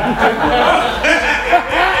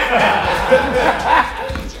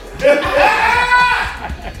 Yeah.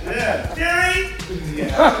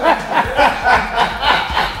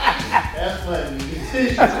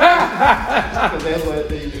 Because that's what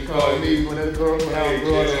they used to call me when I was growing up.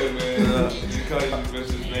 Man. You call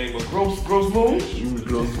his name a gross moon?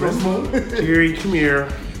 Gross moon. Terry, come here.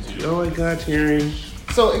 Oh my God, Terry.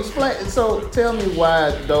 So tell me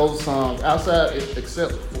why those songs,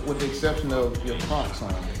 except with the exception of your punk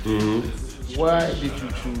song, why did you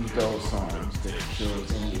choose those songs that you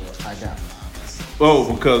chose in your I Got Me?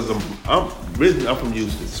 Oh, because I'm from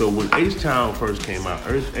Houston. So when H-Town first came out,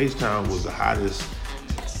 H-Town was the hottest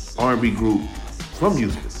R&B group from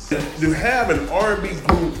Houston. To have an R&B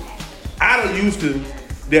group out of Houston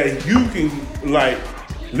that you can like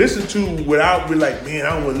listen to without be like, man, I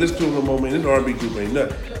don't want to listen to them no more, man. This R&B group ain't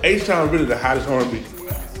nothing. H-Town is really the hottest R&B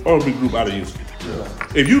group out of Houston. Yeah.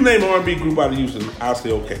 If you name an R&B group out of Houston, I'll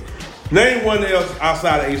say okay. Name one else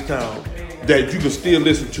outside of H-Town that you can still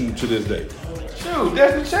listen to this day. Shoot,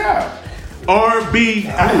 that's the child. R&B.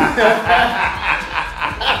 Come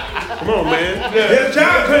on, man. That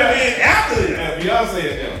child came in after them. Beyonce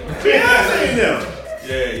and them.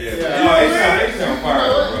 Yeah. They sound fire,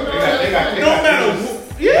 bro. They got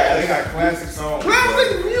they got classic songs.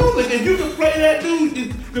 Classic music, and you can play that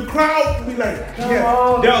dude. The crowd will be like,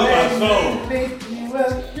 that was my song.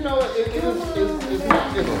 You know,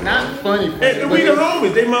 it's not funny. And we the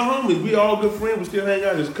homies. They my homies. We all good friends. We still hang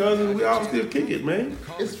out as cousins. We all still kick it, man.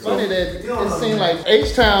 It's funny that it seems like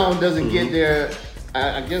H-Town doesn't get their,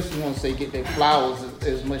 I guess you want to say, get their flowers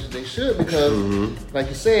as much as they should because, like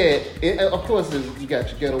you said, of course you got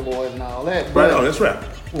your Ghetto Boys and all that. But right, that's right.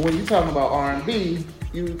 When you're talking about R&B,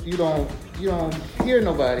 you don't hear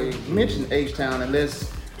nobody mention H-Town unless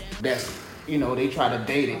that's they try to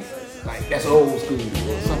date it. Like that's old school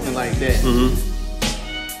or something like that.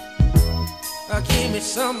 Give me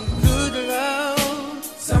some good love.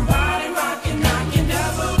 Somebody rockin', knockin'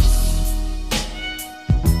 devil.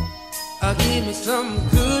 Give me some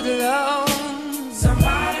good love.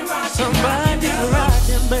 Somebody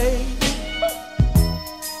rockin', baby.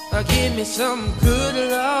 Give me some good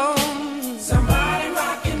love. Somebody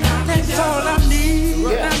rockin', that's all I need.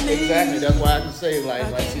 Yeah, exactly. That's why I can say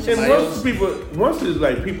like see and once it's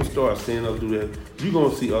like people start seeing us do that, you're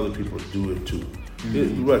gonna see other people do it too.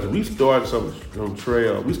 We started some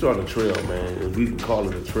trail. We started a trail, man, and we can call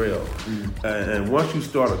it a trail. And once you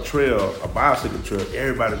start a trail, a bicycle trail,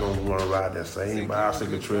 everybody gonna want to ride that same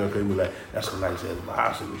bicycle trail because we like that's a nice ass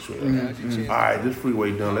bicycle trail. All right, this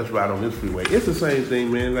freeway done. Let's ride on this freeway. It's the same thing,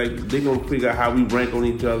 man. Like they gonna figure out how we rank on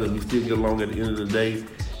each other, and we still get along at the end of the day.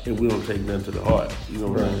 And we don't take nothing to the heart. You know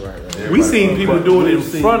what I mean? Right. We seen people doing it in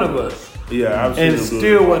front of us. Yeah, I've seen and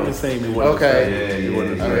still wasn't the same.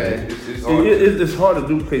 It's hard to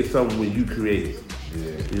duplicate something when you create it. Yeah.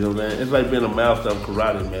 You know what I'm saying? It's like being a master of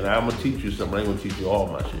karate, man. I'm gonna teach you something. I ain't gonna teach you all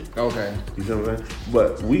my shit. Okay. You know what I'm saying?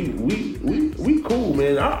 But we cool,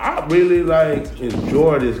 man. I really like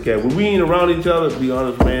enjoy this cat. When we ain't around each other, to be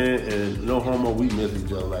honest, man, and no homo, we miss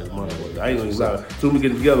each other like motherfuckers. I ain't gonna lie. Soon we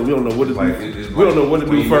get together, we don't know what to do. We don't know what to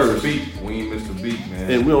do first. We ain't missed a beat,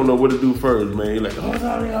 man. And we don't know what to do first, man. You're like,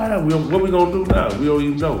 what we gonna do now? We don't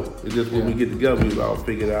even know. It's just when we get together, we all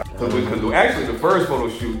figure it out. Actually, the first photo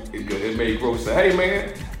shoot, it made Gross say, hey,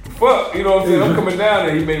 man, fuck, you know what I'm saying? I'm coming down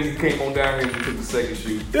there. He came on down here and took the second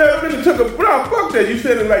shoot. Yeah, I really took fuck that. You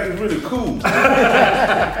said it like it's really cool. I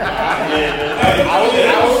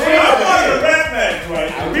was part of the rap match,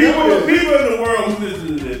 right? People in the world who listen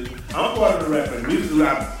to this, I'm part of the rap match. This is what I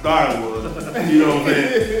thought it was. You know what I'm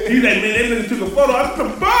saying? He's like, man, they nigga took a photo. I took a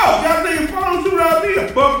photo. Y'all taking photos shoot out here.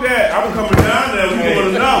 Fuck that. I'm coming down there. We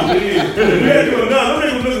going to know. We had to go down. Them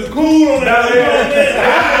niggas looking cool on that.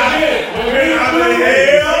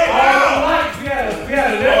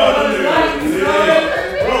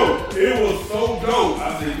 Bro, it was so dope. I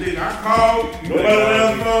said, nigga, I called. Nobody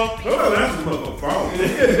answered my phone.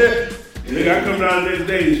 Nigga, I come down the next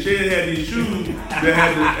day, the shed had these shoes that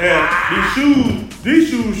had these shoes. These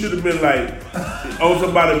shoes should have been like on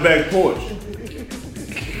somebody's back porch.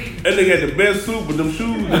 That nigga had the best suit, but them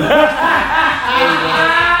shoes. They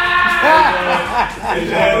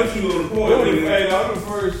had them shoes on the porch. Hey, I'm the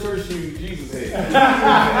first shirt shoes Jesus had.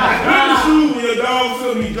 The shoes when your dog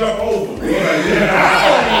saw me jump over. Like, I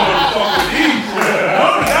don't even fuck with these.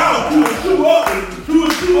 I'm down 2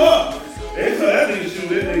 and 2 up. They saw that nigga shoe.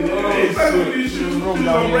 That nigga. These shoes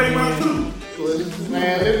gonna break my tooth.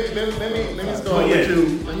 Man, let me start with you.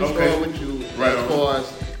 Let me start with you as far as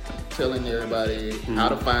telling everybody how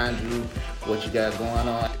to find you, what you got going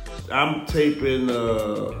on. I'm taping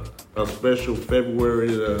a special February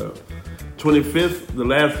 25th, the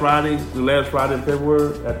last Friday in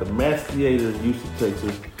February at the Match Theater in Houston,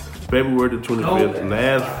 Texas. February the 25th,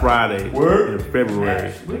 last Friday in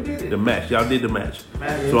February. The match. Y'all did the match.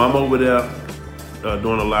 So I'm over there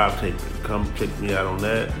doing a live taping. Come check me out on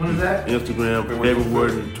that. When is that? Instagram,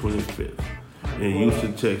 February the 25th in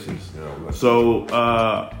Houston, Texas. So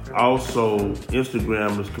also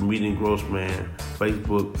Instagram is Comedian Grossman.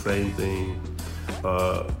 Facebook, same thing.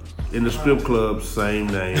 In the strip club, same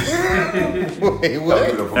name. Wait,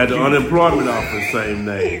 what? At the unemployment office, same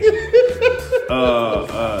name.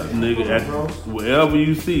 Nigga, at wherever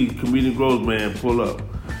you see Comedian Grossman, pull up.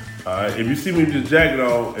 Alright, if you see me with this jacket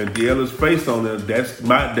on and Della's face on there, that's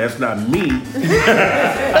not me. That's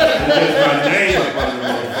my name up on the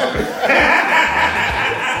motherfucker.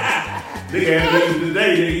 Nigga asked me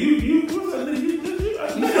today, nigga, you what's up, nigga?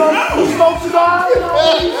 You smoke cigars?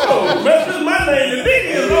 That's just my name. The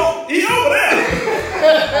nigga is he over there.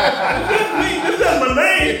 This is my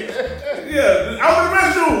name. Yeah, I was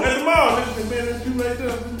at the at the mall. Listen, man, that's you right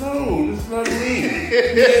there. No, this is not me.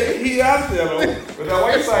 He out there though. But now why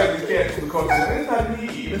you saying this cat from the culture? That's not me.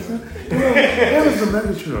 That was a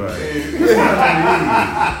Megatron.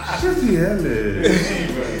 Shit,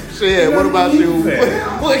 Shit, what about you?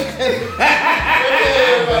 What can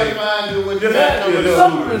everybody find you when you're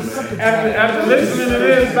After listening to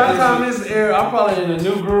this, by the time this air, I'm probably in a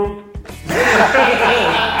new group.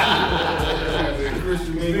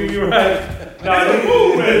 You're right. No,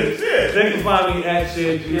 they can find me at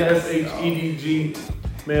ShedG, SHEDG,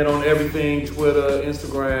 man, on everything, Twitter,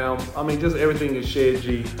 Instagram. I mean, just everything is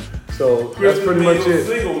ShedG. So that's pretty much it.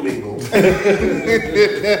 Single mingle.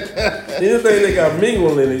 Anything they got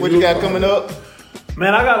mingle in it. What you got coming up?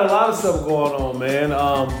 Man, I got a lot of stuff going on, man.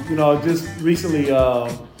 You know, just recently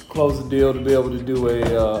closed a deal to be able to do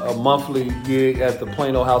a monthly gig at the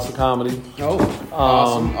Plano House of Comedy. Oh,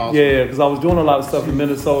 awesome. Yeah, because I was doing a lot of stuff in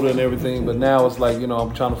Minnesota and everything, but now it's like, you know,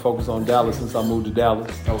 I'm trying to focus on Dallas since I moved to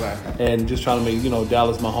Dallas. Okay. And just trying to make, you know,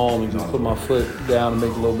 Dallas my home and just put my foot down and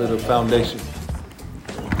make a little bit of foundation.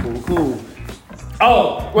 Cool.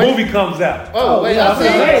 Oh, movie comes out. Oh, wait, I told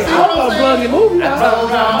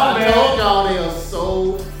y'all they are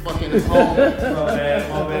so fucking home. My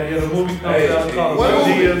man, yeah, the movie comes out called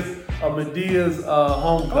Medea's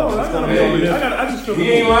Homecoming. It's gonna be over there. I just feel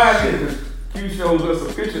he ain't lying. Q shows us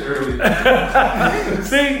a picture earlier.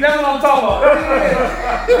 See, that's what I'm talking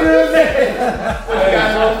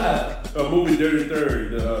about. A movie Dirty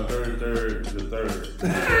Third, the third.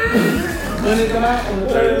 When it come out? On the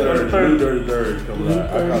Dirty Third coming out.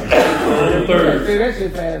 I got it. Third. See, that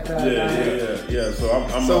shit fast. Yeah. So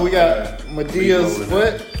I'm. So we got Medea's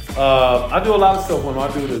what? I do a lot of stuff when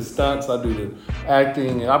I do the stunts, I do the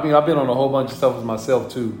acting. I mean, I've been on a whole bunch of stuff with myself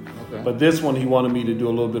too. Okay. But this one, he wanted me to do a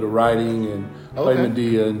little bit of writing and play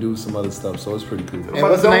Medea and do some other stuff. So it's pretty cool. And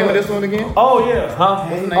what's the name of this one again? Oh yeah,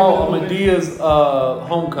 Medea's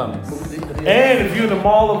Homecoming. And if you're in the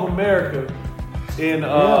Mall of America in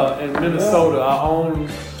Minnesota, I own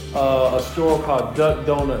a store called Duck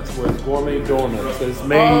Donuts, where it's gourmet donuts. It's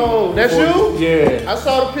made. Oh, that's you? Yeah. I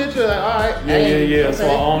saw the picture. All right. Yeah. Okay. So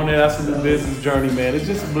I own it. That's a new business journey, man. It's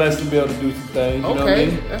just a blessing to be able to do some things. You know what I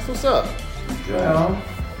mean? That's what's up.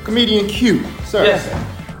 Comedian Q, sir. Yes.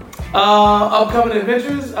 Upcoming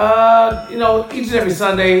adventures. You know, each and every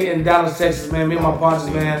Sunday in Dallas, Texas, man. Me and my partners,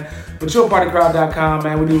 man. MaturePartyCrowd.com,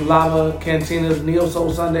 man. We do lava cantinas, Neo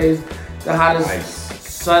Soul Sundays, the hottest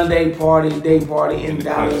Sunday day party in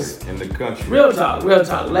Dallas. In the country. Real talk.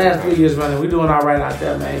 Last 3 years running. We're doing all right out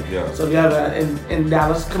there, man. Yeah. So if you have in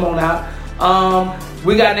Dallas, come on out.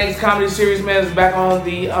 We got next comedy series, man. It's back on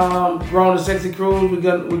the Grown and Sexy Cruise.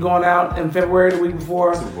 We're going out in February, the week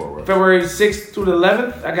before. February 6th through the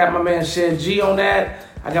 11th. I got my man ShedG on that.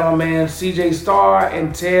 I got my man CJ Starr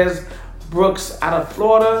and Tez Brooks out of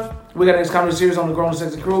Florida. We got next comedy series on the Grown and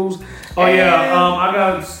Sexy Cruise. Oh yeah, I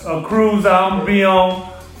got a cruise I'm gonna be on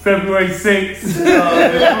February 6th.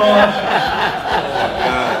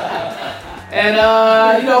 And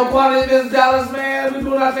you know, Quality Events Dallas, man. We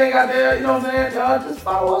doing our thing out there. You know what I'm saying? Just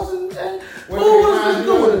follow us and move with us. Just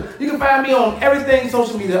do it. You can find me on everything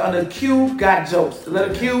social media under Q Got Jokes. The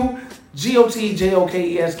letter Q,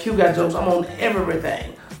 GOTJOKES. Q Got Jokes. I'm on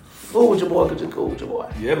everything. Fool with your boy, cause you're cool with your boy.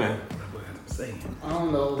 Yeah, man. I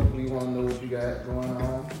don't know if we want to know what you got going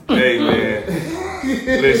on. Hey, man.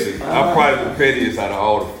 Listen, I'm probably the pettiest out of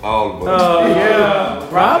all of us. Oh,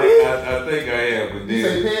 yeah. Robbie? I think I am, but You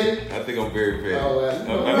say then petty? I think I'm very petty. Oh,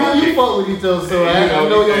 well. You fuck with each other, so I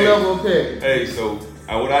know your level of petty. Hey, so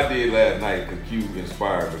what I did last night, because Q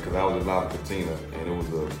inspired me, because I was in La Cantina, and it was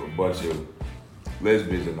a bunch of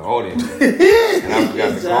lesbians in the audience. And I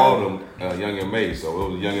forgot to call them Young and May, so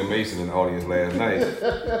it was Young and Mason in the audience last night.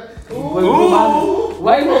 Ooh.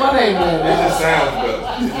 Why you put my name in? It just sounds better.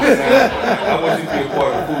 I want you to be a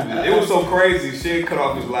part of the food. It was so crazy. Shane cut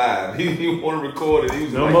off his live. He didn't want to record it. He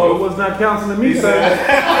was no like, more. It was not counseling me, sir. It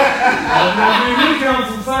was not being me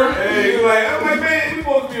counseling, sir. Hey, he was like, I'm like, man, we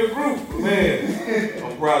supposed to be a group, man.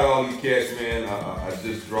 I'm proud of all these cats, man. I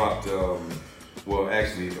just dropped. Well,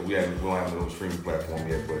 actually, we don't have it on the streaming platform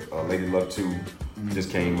yet, but Lady Luck 2 just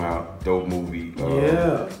came out. Dope movie.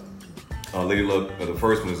 Lady Luck, the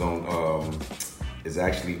first one is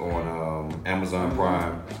actually on Amazon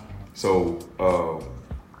Prime. So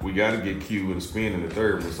we got to get Q and Spin in the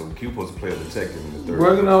third one. So Q supposed to play a detective in the third one.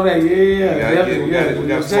 Working on that, yeah. We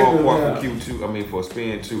got a small part for Q too. I mean for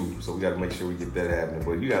Spin too. So we got to make sure we get that happening.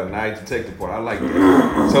 But you got a nice detective part. I like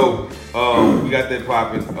that. So we got that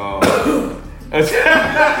popping. He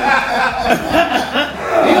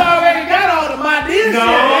already got all the my this shit.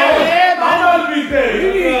 I'm about to be paid. You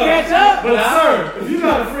need to catch up. But sir, if you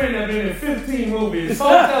got a friend that been in 15 movies, so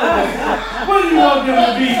tell us, what do you want them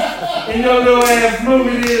to be in your little ass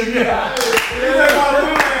movie theater? Hey,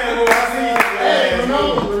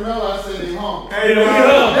 remember I said he home. Hey,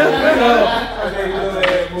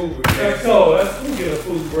 Let's go. Let's get a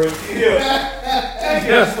food break.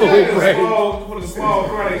 Yes, for the small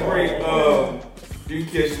chronic break. You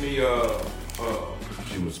can catch me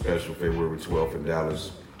shooting special February 12th in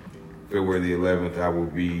Dallas. February the 11th, I will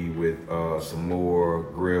be with some more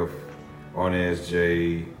Griff, Arnaz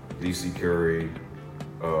J, DC Curry,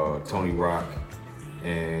 Tony Rock,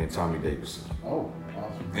 and Tommy Davidson. Oh,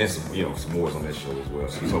 awesome. And some more on that show as well.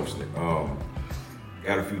 She's hosting it.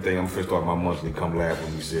 Got a few things. I'm gonna start my monthly Come Laugh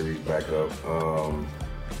With Me series back up.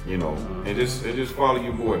 And just follow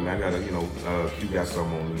your boy, man. I got Q got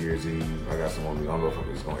some on New Year's Eve. I got some on. I don't know if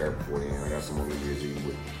it's gonna air before then. I got some on New Year's Eve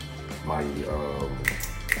with my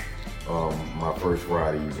my first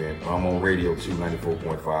Friday event. I'm on radio too,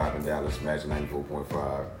 94.5 in Dallas, Magic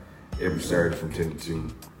 94.5 every Saturday from 10 to 2.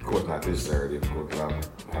 Of course, not this Saturday, of course,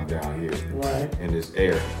 I'm down here. Right. And this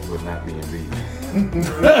air would not be in B. You know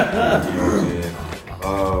what I'm saying? A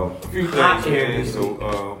few things, man.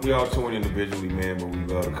 So we all touring individually, man, but we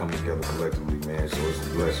love to come together collectively, man. So it's a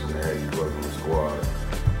blessing to have you working with the squad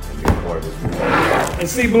and be a part of this movie. And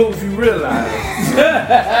see, Blue, if you realize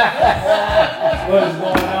what is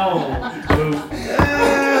going on, Blue.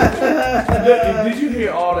 Did you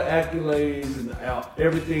hear all the accolades and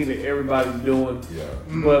everything that everybody's doing? Yeah.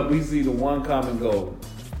 But we see the one common goal.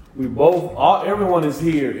 Everyone is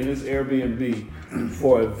here in this Airbnb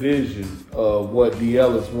for a vision of what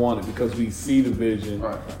DLS wanted, because we see the vision,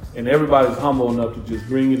 right. And everybody's humble enough to just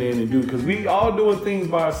bring it in and do it, because we all doing things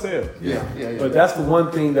by ourselves. Yeah. But that's the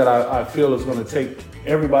one thing that I feel is going to take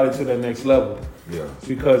everybody to that next level. Yeah.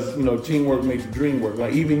 Because teamwork makes the dream work.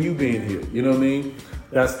 Like even you being here, you know what I mean?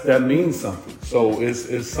 That means something. So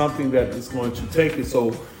it's something that is going to take it.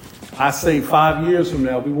 So I say 5 years from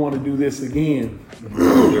now, we want to do this again.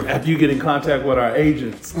 After you get in contact with our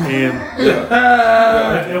agents, and we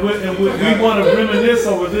want to reminisce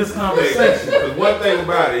over this conversation. Because one thing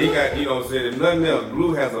about it, he got, if nothing else,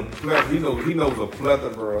 Blue has a plethora. He knows a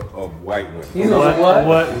plethora of white women. You know what?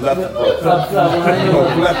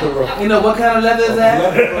 Plethora. You know what kind of leather is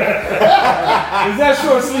that? Is that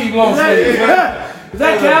short sleeve, long sleeve? Is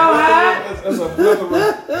that cowhide? That's a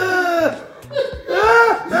plethora.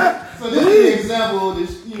 So this is an example of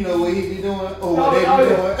this, what he be doing or what they be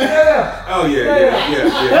doing. Oh yeah.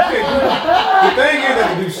 The thing is that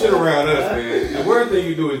you do shit around us, man. The worst thing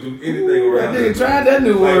you do is do anything around us. That nigga tried that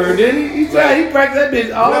new word, didn't he? He practiced that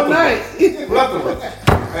bitch all night. Plethora.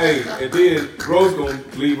 Hey, and then Rose gonna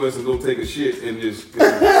leave us and go take a shit and just. See, I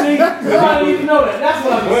didn't even know that. That's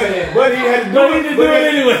what I'm saying. But he had to do it. But he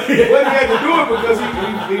anyway. But he had to do it because he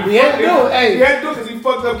had to do it. Hey, he had to do it because he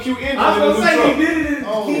fucked up Q engine. I was gonna say he did it.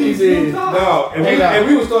 He did. No, and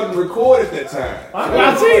we were starting to record at that time.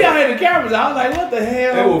 I see y'all had the cameras. I was like, what the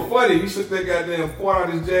hell? That was funny. He took that goddamn part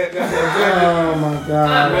out of his jacket. Oh my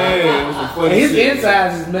god, man, it was some funny his shit.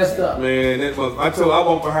 insides is messed up. Man, I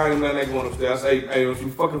walked behind him that night going upstairs. I say, hey, don't you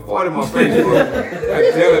fucking fart in my face, bro. I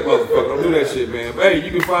tell that motherfucker, don't do that shit, man. But hey,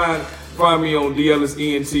 you can find me on DLS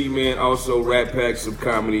ENT, man. Also, Ratt Packs of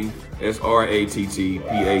Comedy. That's RATTPACKS.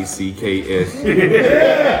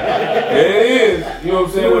 There it is. You know what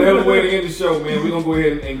I'm saying? Whatever way to end the show, man. We're gonna go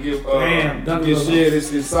ahead and give Shed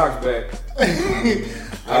his socks back.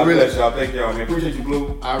 I really bless y'all. Thank y'all, man. Appreciate you,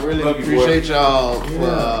 Blue. I really appreciate y'all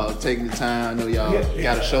for taking the time. I know y'all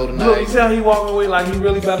got a show tonight. Look, you see how he walking away like he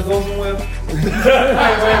really about to go somewhere?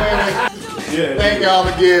 Thank y'all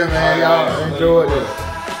again, man. Y'all enjoyed it.